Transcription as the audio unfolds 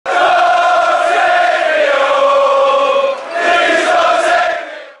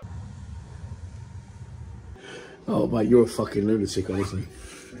Mate, you're a fucking lunatic, honestly.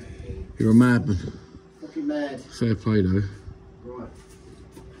 You're a madman. Fucking mad. Fair play, though. Right.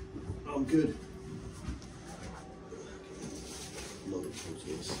 I'm good.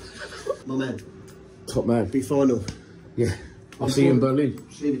 My man. Top man. Big final. Yeah. I'll see you in Berlin.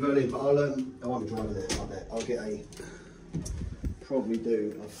 See you in Berlin, but I won't be driving there, I bet. I'll get probably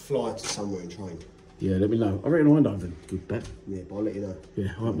do a fly to somewhere and train. Yeah, let me know. I reckon Eindhoven. Good bet. Yeah, but I'll let you know.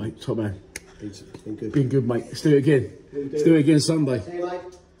 Yeah, all right, mate. Top man. It's been good. Been good, mate. Let's do it again. Let's do it again Sunday. See you, mate.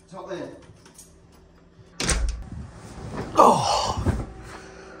 Top man. Oh.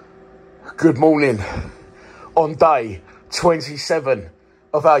 Good morning. On day 27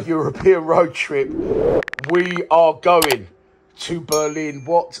 of our European road trip, we are going to Berlin.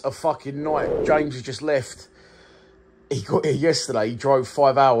 What a fucking night. James has just left. He got here yesterday. He drove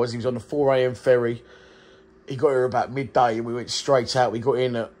 5 hours. He was on the 4 AM ferry. He got here about midday and we went straight out. We got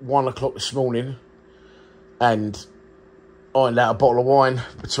in at 1 o'clock this morning and ironed out a bottle of wine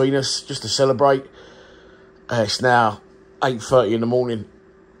between us just to celebrate. It's now 8:30 in the morning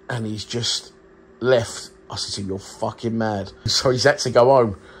and he's just left. I said to him, you're fucking mad. So he's had to go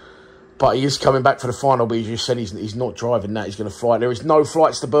home. But he is coming back for the final, but he just said he's not driving that. He's going to fly. There is no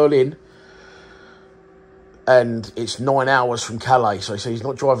flights to Berlin. And it's 9 hours from Calais. So he said he's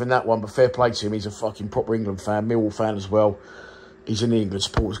not driving that one, but fair play to him. He's a fucking proper England fan, Millwall fan as well. He's in the England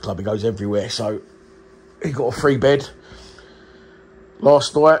Supporters Club. He goes everywhere. So he got a free bed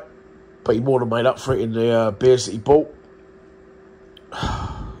last night, but he more than made up for it in the beers that he bought.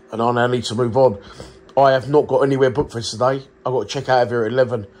 And I now need to move on. I have not got anywhere booked for today. I've got to check out of here at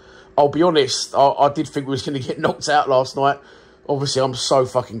 11. I'll be honest, I did think we was going to get knocked out last night. Obviously, I'm so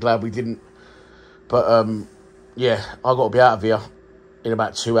fucking glad we didn't. But, yeah, I've got to be out of here in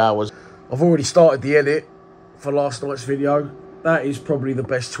about 2 hours. I've already started the edit for last night's video. That is probably the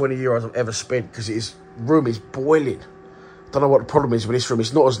best 20 euros I've ever spent because his room is boiling. Don't know what the problem is with this room.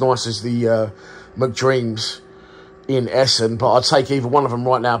 It's not as nice as the McDreams in Essen, but I'd take either one of them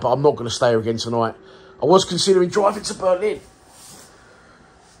right now, but I'm not going to stay here again tonight. I was considering driving to Berlin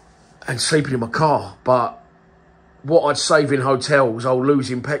and sleeping in my car, but what I'd save in hotels, I'll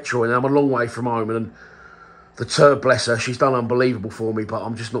lose in petrol, and I'm a long way from home, and the turd, bless her, she's done unbelievable for me, but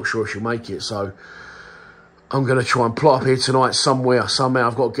I'm just not sure she'll make it, so I'm going to try and plot up here tonight somewhere, somehow.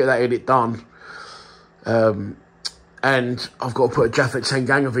 I've got to get that edit done, and I've got to put a Jaffet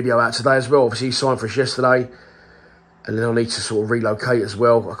Tanganga video out today as well. Obviously, he signed for us yesterday, and then I need to sort of relocate as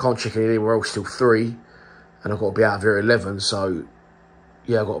well. I can't check in anywhere else till 3, and I've got to be out of here at 11, so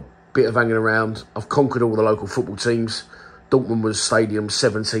yeah, I've got a bit of hanging around. I've conquered all the local football teams. Dortmund was Stadium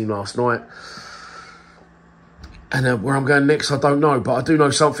 17 last night. And where I'm going next, I don't know. But I do know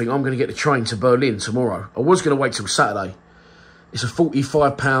something. I'm going to get the train to Berlin tomorrow. I was going to wait till Saturday. It's a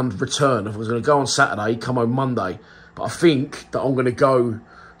 £45 return. If I was going to go on Saturday, come home Monday. But I think that I'm going to go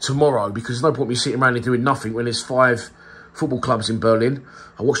tomorrow because there's no point me sitting around and doing nothing when there's 5 football clubs in Berlin.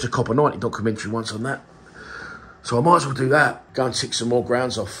 I watched a Copper 90 documentary once on that. So I might as well do that. Go and tick some more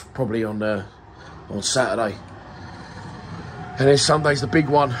grounds off, probably on Saturday. And then Sunday's the big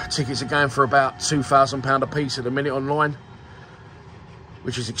one. Tickets are going for about £2,000 a piece at the minute online,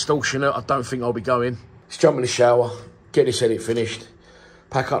 which is extortionate. I don't think I'll be going. Let's jump in the shower, get this edit finished,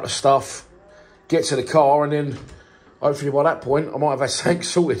 pack up the stuff, get to the car, and then hopefully by that point I might have had something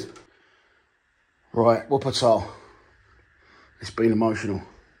sorted. Right, Wuppertal. It's been emotional.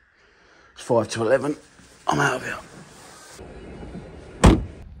 It's 5 to 11. I'm out of here.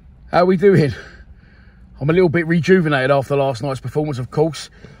 How are we doing? I'm a little bit rejuvenated after last night's performance, of course.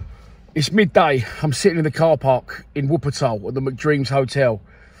 It's midday. I'm sitting in the car park in Wuppertal at the McDreams Hotel.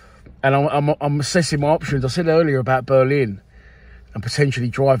 And I'm assessing my options. I said earlier about Berlin and potentially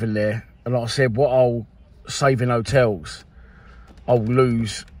driving there. And like I said, what I'll save in hotels, I'll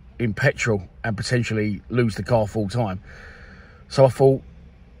lose in petrol and potentially lose the car full time. So I thought,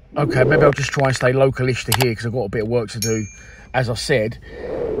 okay, maybe I'll just try and stay localish to here because I've got a bit of work to do, as I said.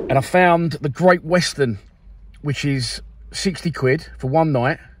 And I found the Great Western, which is 60 quid for one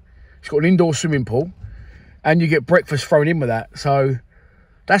night. It's got an indoor swimming pool and you get breakfast thrown in with that. So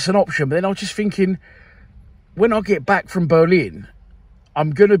that's an option. But then I was just thinking, when I get back from Berlin,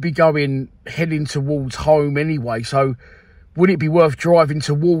 I'm going to be heading towards home anyway. So would it be worth driving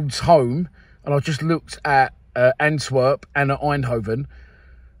towards home? And I just looked at Antwerp and at Eindhoven.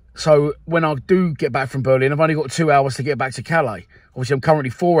 So when I do get back from Berlin, I've only got 2 hours to get back to Calais. Obviously, I'm currently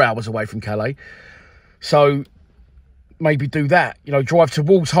 4 hours away from Calais. So maybe do that, you know, drive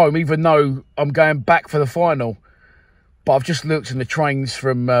towards home, even though I'm going back for the final. But I've just looked and the trains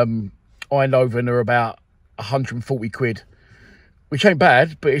from Eindhoven are about 140 quid, which ain't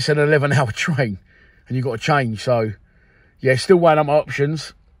bad, but it's an 11-hour train and you've got to change. So yeah, still weighing up my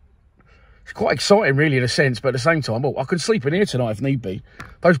options. It's quite exciting, really, in a sense, but at the same time, well, I can sleep in here tonight if need be.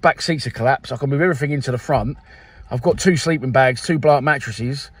 Those back seats are collapsed. I can move everything into the front. I've got 2 sleeping bags, 2 blow-up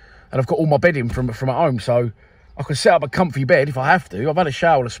mattresses, and I've got all my bedding from at home, so I can set up a comfy bed if I have to. I've had a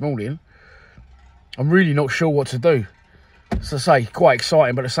shower this morning. I'm really not sure what to do. As I say, quite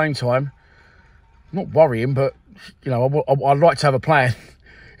exciting, but at the same time, not worrying, but, you know, I'd like to have a plan.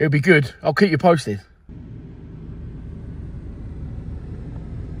 It'll be good. I'll keep you posted.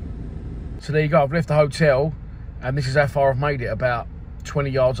 So there you go. I've left the hotel, and this is how far I've made it. About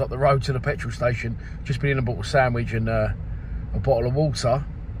 20 yards up the road to the petrol station. Just been in and bought a sandwich and a bottle of water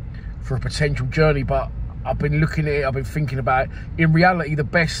for a potential journey, but I've been looking at it, I've been thinking about it. In reality, the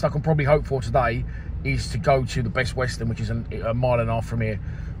best I can probably hope for today is to go to the Best Western, which is a mile and a half from here,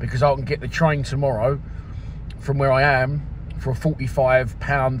 because I can get the train tomorrow from where I am for a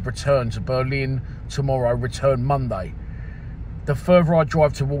 £45 return to Berlin tomorrow, return Monday. The further I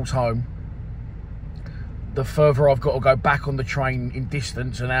drive towards home, the further I've got to go back on the train in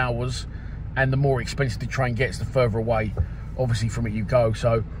distance and hours, and the more expensive the train gets, the further away, obviously, from it you go.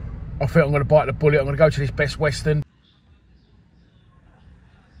 So I think I'm going to bite the bullet. I'm going to go to this Best Western.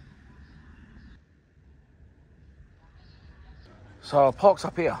 So I parked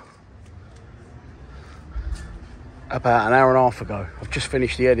up here about an hour and a half ago. I've just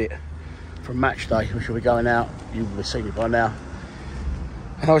finished the edit from match day, which will be going out. You will have seen it by now.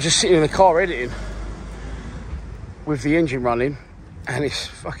 And I was just sitting in the car editing with the engine running, and it's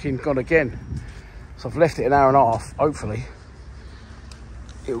fucking gone again. So I've left it an hour and a half. Hopefully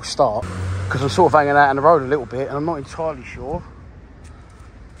it'll start, because I'm sort of hanging out on the road a little bit, and I'm not entirely sure.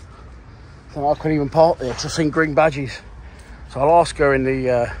 I couldn't even park there because I've seen green badges. So I'll ask her in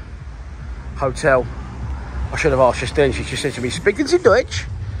the hotel. I should have asked just then. She just said to me, "Speaking in Deutsch?"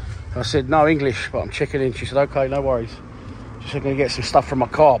 And I said, "No, English, but I'm checking in." She said, "Okay, no worries." Just going to get some stuff from my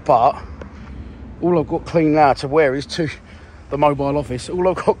car, but all I've got clean now to wear is to the mobile office. All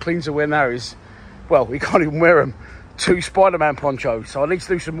I've got clean to wear now is, well, we can't even wear them, 2 Spider-Man ponchos. So I need to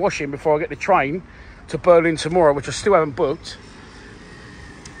do some washing before I get the train to Berlin tomorrow, which I still haven't booked.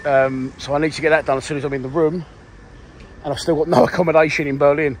 So I need to get that done as soon as I'm in the room. And I've still got no accommodation in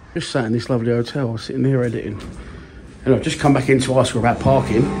Berlin. Just sat in this lovely hotel, I was sitting here editing. And I've just come back in to ask her about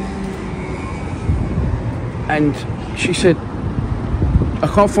parking. And she said, "I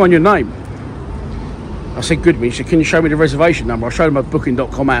can't find your name." I said, "Good me." She said, "Can you show me the reservation number?" I showed her my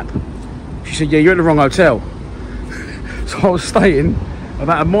booking.com app. She said, "Yeah, you're in the wrong hotel." So I was staying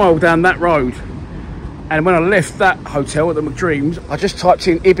about a mile down that road. And when I left that hotel at the McDreams, I just typed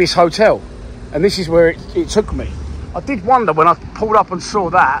in Ibis Hotel. And this is where it took me. I did wonder when I pulled up and saw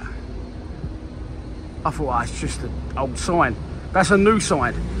that. I thought, oh, it's just an old sign. That's a new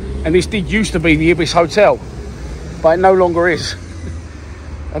sign. And this did used to be the Ibis Hotel, but it no longer is.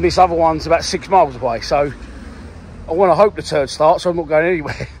 And this other one's about 6 miles away. So I want to hope the turd starts, so I'm not going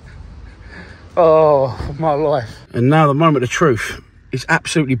anywhere. Oh, my life. And now the moment of truth. It's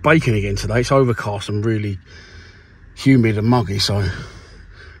absolutely baking again today. It's overcast and really humid and muggy, so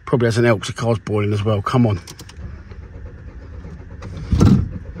probably hasn't helped. The car's boiling as well. Come on.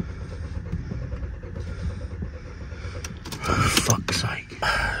 Fuck's sake.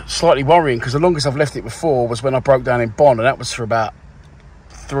 Slightly worrying, because the longest I've left it before was when I broke down in Bonn, and that was for about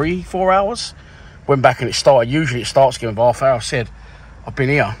 3-4 hours. Went back and it started. Usually it starts again for half an hour. I said, I've been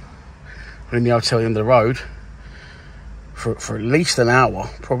here. I'm in the hotel at the end of the road for at least an hour,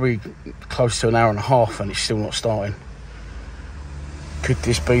 probably close to an hour and a half, and it's still not starting. Could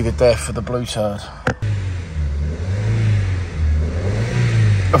this be the death of the blue turd?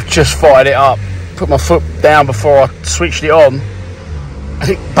 I've just fired it up, put my foot down before I switched it on, and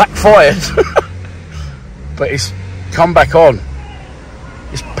it backfired. But it's come back on.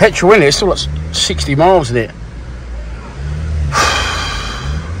 It's petrol in it, it's still like 60 miles in it.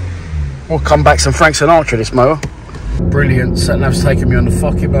 We'll come back some Frank Sinatra, this mower. Brilliant, sat-nav's taking me on the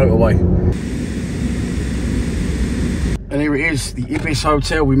fucking motorway. And here it is, the Ibis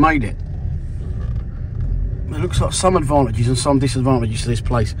Hotel. We made it. It looks like some advantages and some disadvantages to this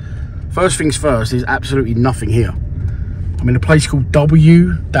place. First things first, there's absolutely nothing here. I'm in a place called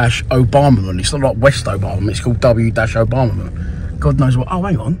W-Obermann. It's not like West Obermann, it's called W-Obermann. God knows what. Oh,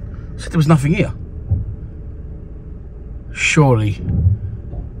 hang on. I said there was nothing here. Surely.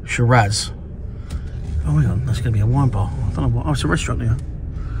 Shiraz. Oh, hang on. That's going to be a wine bar. I don't know what. Oh, it's a restaurant here.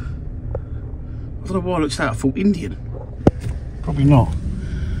 I don't know why it looks like I thought Indian. Probably not.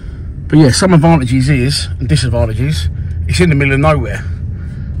 But yeah, some advantages is, and disadvantages, it's in the middle of nowhere.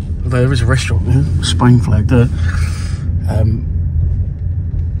 Although there is a restaurant there, a Spain flag there.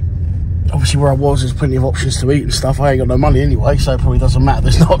 Obviously where I was, there's plenty of options to eat and stuff. I ain't got no money anyway, so it probably doesn't matter.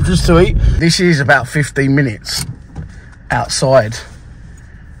 There's no options to eat. This is about 15 minutes outside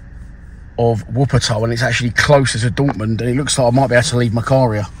of Wuppertal, and it's actually closer to Dortmund, and it looks like I might be able to leave my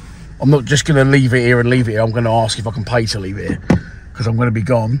car here. I'm not just going to leave it here and leave it here. I'm going to ask if I can pay to leave it here, because I'm going to be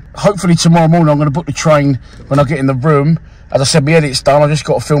gone. Hopefully tomorrow morning I'm going to book the train when I get in the room. As I said, my edit's done. I just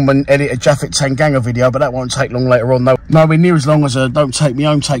got to film and edit a Jaffet Tanganga video, but that won't take long later on. Nowhere near as long as I don't take my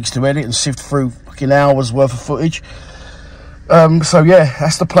own takes to edit and sift through fucking hours worth of footage. So yeah,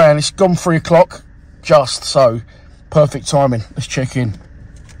 that's the plan. It's gone 3 o'clock, just so perfect timing. Let's check in.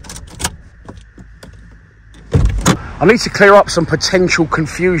 I need to clear up some potential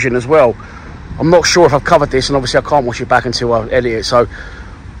confusion as well. I'm not sure if I've covered this, and obviously I can't watch it back until I edit it. So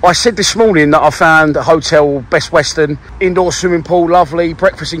I said this morning that I found a hotel, Best Western, indoor swimming pool, lovely,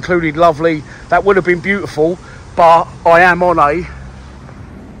 breakfast included, lovely. That would have been beautiful, but I am on a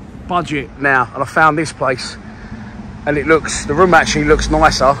budget now, and I found this place, and the room actually looks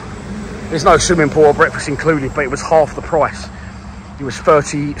nicer. There's no swimming pool or breakfast included, but it was half the price. It was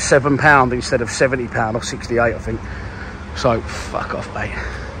 £37 instead of £70 or 68, I think. So fuck off, mate.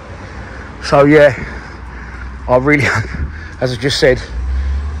 So yeah, I really, as I just said,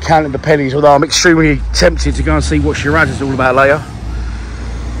 counting the pennies, although I'm extremely tempted to go and see what Shiraz is all about later.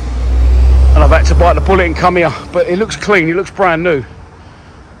 And I've had to bite the bullet and come here, but it looks clean, it looks brand new.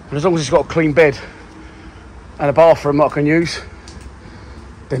 And as long as it's got a clean bed and a bathroom that I can use,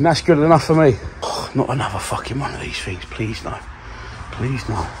 then that's good enough for me. Oh, not another fucking one of these things, please no. Please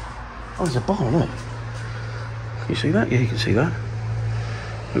no. Oh, there's a bar, look. Can you see that? Yeah, you can see that.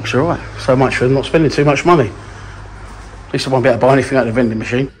 Looks alright. So much for not spending too much money. At least I won't be able to buy anything out of the vending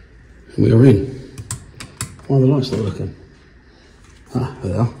machine. We are in. Why are the lights not working? Ah,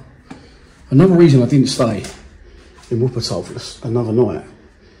 there they are. Another reason I didn't stay in Wuppertal for another night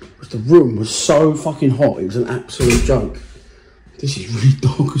was the room was so fucking hot. It was an absolute joke. This is really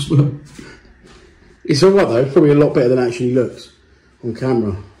dark as well. It's alright though, probably a lot better than it actually looks on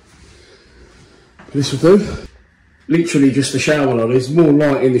camera. This will do. Literally just the shower though. There's more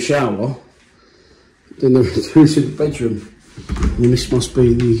light in the shower than there is in the bedroom. And this must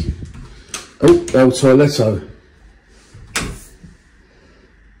be the El Toiletto.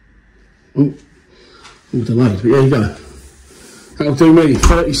 Oh, all delayed, but there you go. That'll do me,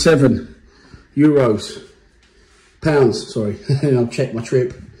 37 euros. Pounds, sorry. I'll check my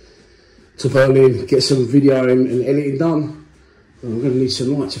trip to Berlin, get some video and editing done. I'm going to need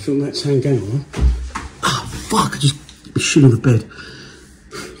some light to film that Tanganga. Ah, fuck, I just shit on the bed.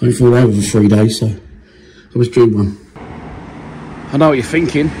 I only fell over for 3 days, so I was due one. I know what you're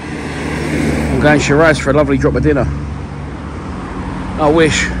thinking. I'm going Shiraz for a lovely drop of dinner. I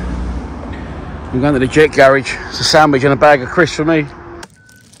wish. I'm going to the Jet Garage. It's a sandwich and a bag of crisps for me.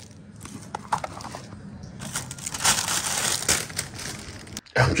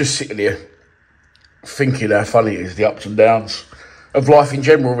 I'm just sitting here thinking how funny it is, the ups and downs of life in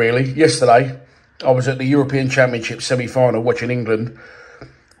general, really. Yesterday, I was at the European Championship semi-final watching England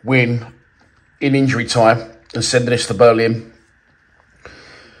win in injury time and sending us to Berlin.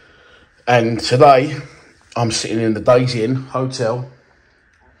 And today, I'm sitting in the Days Inn hotel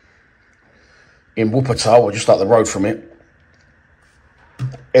in Wuppertal, or just up the road from it,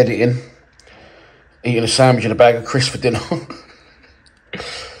 editing, eating a sandwich and a bag of crisps for dinner.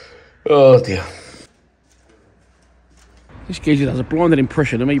 Oh dear. This geezer does a blinding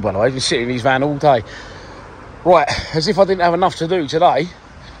impression of me, by the way. He's been sitting in his van all day. Right, as if I didn't have enough to do today,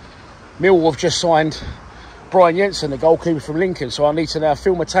 Millwall have just signed Brian Jensen, the goalkeeper from Lincoln, so I need to now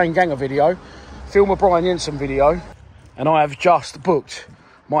film a Tanganga video, film a Brian Jensen video, and I have just booked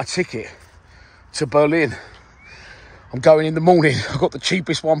my ticket to Berlin. I'm going in the morning. I got the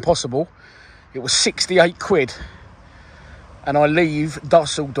cheapest one possible. It was 68 quid. And I leave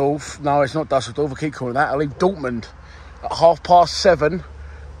Dusseldorf. No, it's not Dusseldorf. I keep calling it that. I leave Dortmund at 7:30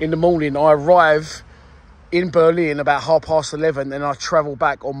 in the morning. I arrive in Berlin about 11:30. Then I travel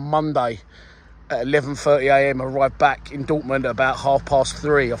back on Monday at 11:30 a.m. I arrive back in Dortmund at about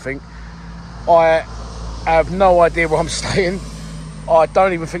 3:30, I think. I have no idea where I'm staying. I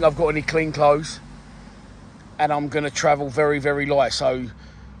don't even think I've got any clean clothes. And I'm going to travel very, very light. So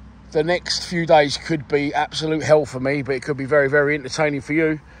the next few days could be absolute hell for me, but it could be very, very entertaining for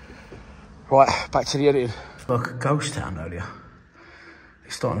you. Right, back to the editing. Like a ghost town earlier.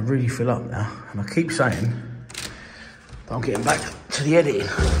 It's starting to really fill up now. And I keep saying that I'm getting back to the editing.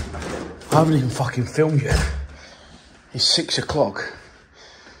 I haven't even fucking filmed yet. It's 6 o'clock.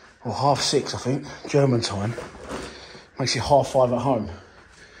 Or 6:30, I think, German time. Makes it 5:30 at home.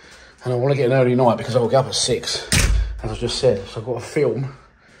 And I want to get an early night because I will get up at 6, as I just said. So I've got to film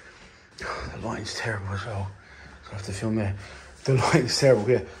The lighting's terrible as well, so I have to film there. The lighting's terrible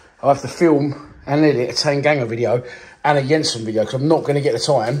here. I have to film and edit a Tanganga video and a Jensen video because I'm not going to get the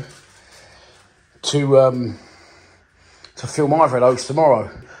time to film either of those tomorrow.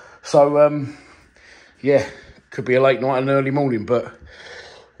 So, yeah, could be a late night and an early morning, but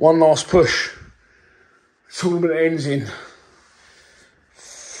one last push. Tournament ends in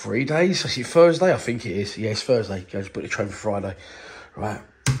 3 days. Is it Thursday? I think it is. Yeah, it's Thursday. Go to book the train for Friday. Right,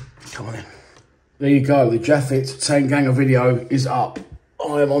 come on in. There you go. The Jaffet Tanganga video is up.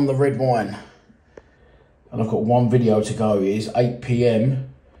 I am on the red wine. And I've got one video to go. It is 8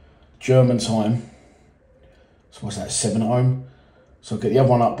 PM German time. So what's that, 7 at home? So I'll get the other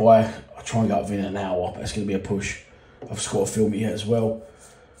one up by, I'll try and get up within an hour, but it's going to be a push. I've just got to film it yet as well.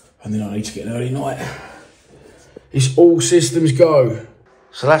 And then I need to get an early night. It's all systems go.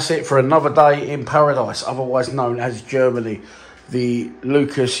 So that's it for another day in paradise, otherwise known as Germany. The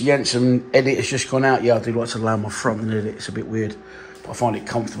Lucas Jensen edit has just gone out. Yeah, I do like to lay on my front and edit. It's a bit weird, but I find it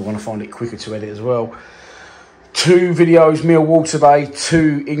comfortable and I find it quicker to edit as well. 2 videos, Millwall today,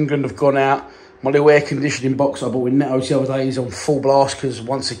 2 England have gone out. My little air conditioning box I bought in Netto the other day is on full blast because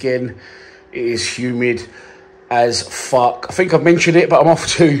once again, it is humid as fuck. I think I've mentioned it, but I'm off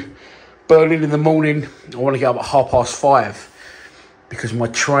to Berlin in the morning. I want to get up at 5:30 because my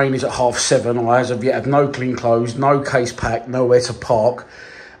train is at 7:30. I, as of yet, have no clean clothes, no case packed, nowhere to park,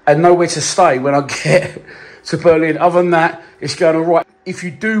 and nowhere to stay when I get to Berlin. Other than that, it's going all right. If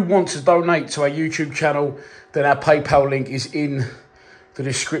you do want to donate to our YouTube channel, then our PayPal link is in the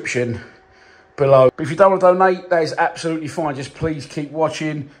description below. But if you don't want to donate, that is absolutely fine. Just please keep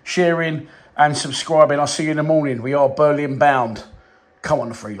watching, sharing, and subscribing. I'll see you in the morning. We are Berlin bound. Come on,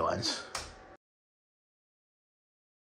 the Free Lions.